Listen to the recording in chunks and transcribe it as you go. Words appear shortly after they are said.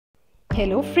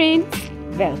Hello friends,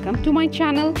 welcome to my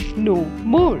channel Know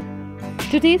More.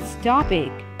 Today's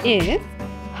topic is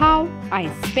how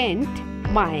I spent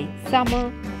my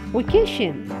summer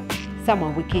vacation.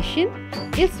 Summer vacation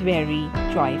is very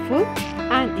joyful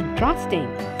and interesting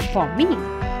for me.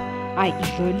 I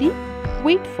eagerly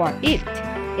wait for it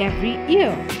every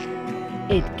year.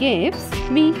 It gives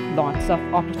me lots of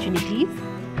opportunities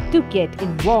to get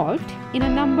involved in a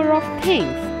number of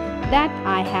things that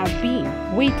I have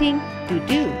been waiting to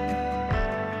do.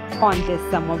 On this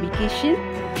summer vacation,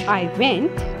 I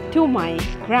went to my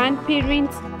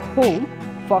grandparents' home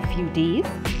for a few days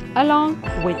along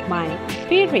with my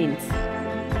parents.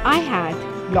 I had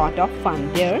a lot of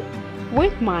fun there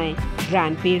with my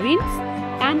grandparents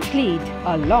and played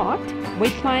a lot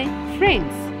with my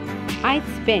friends. I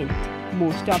spent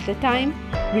most of the time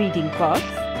reading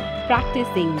books,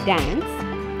 practicing dance,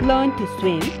 learned to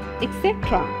swim,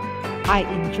 etc. I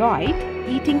enjoyed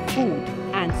eating food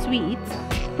and sweets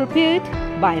prepared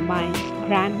by my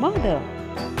grandmother.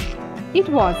 It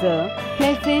was a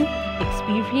pleasant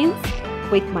experience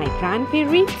with my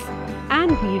grandparents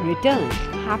and we returned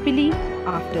happily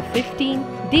after 15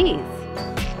 days.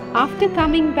 After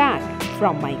coming back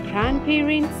from my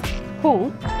grandparents'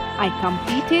 home, I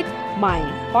completed my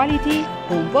holiday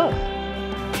homework.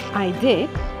 I did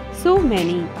so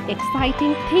many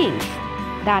exciting things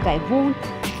that I won't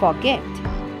forget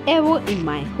ever in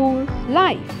my whole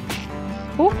life.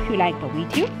 Hope you like the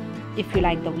video. If you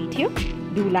like the video,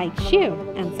 do like, share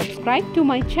and subscribe to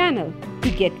my channel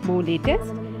to get more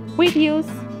latest videos.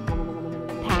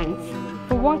 Thanks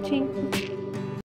for watching.